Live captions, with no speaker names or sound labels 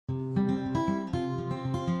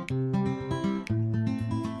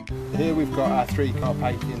here we've got our 3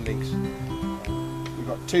 Carpathian lynx. We've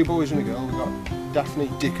got 2 boys and a girl. We've got Daphne,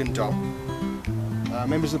 Dick and Dom.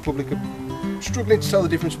 Members of the public are struggling to tell the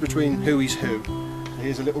difference between who is who. So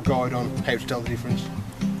here's a little guide on how to tell the difference.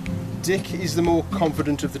 Dick is the more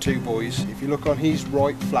confident of the 2 boys. If you look on his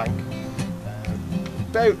right flank,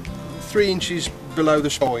 about 3 inches below the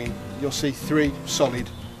spine, you'll see 3 solid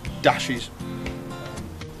dashes.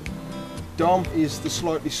 Dom is the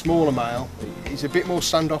slightly smaller male. He's a bit more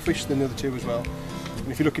standoffish than the other 2 as well. And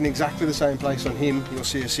if you look in exactly the same place on him, you'll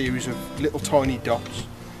see a series of little tiny dots.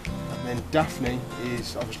 And then Daphne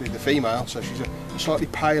is obviously the female, so she's a slightly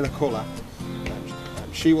paler colour.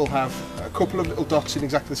 She will have a couple of little dots in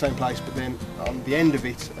exactly the same place, but then on the end of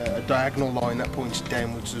it, a diagonal line that points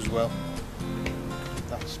downwards as well.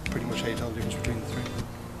 That's pretty much how you tell the difference between the 3.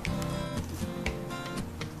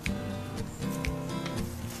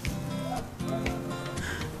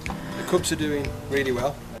 The cubs are doing really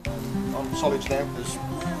well. On solids now, as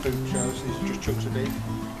food shows, these are just chunks of beef.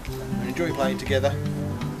 They're enjoying playing together,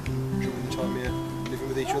 enjoying the time here, living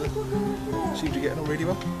with each other. Seem to be getting on really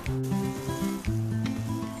well.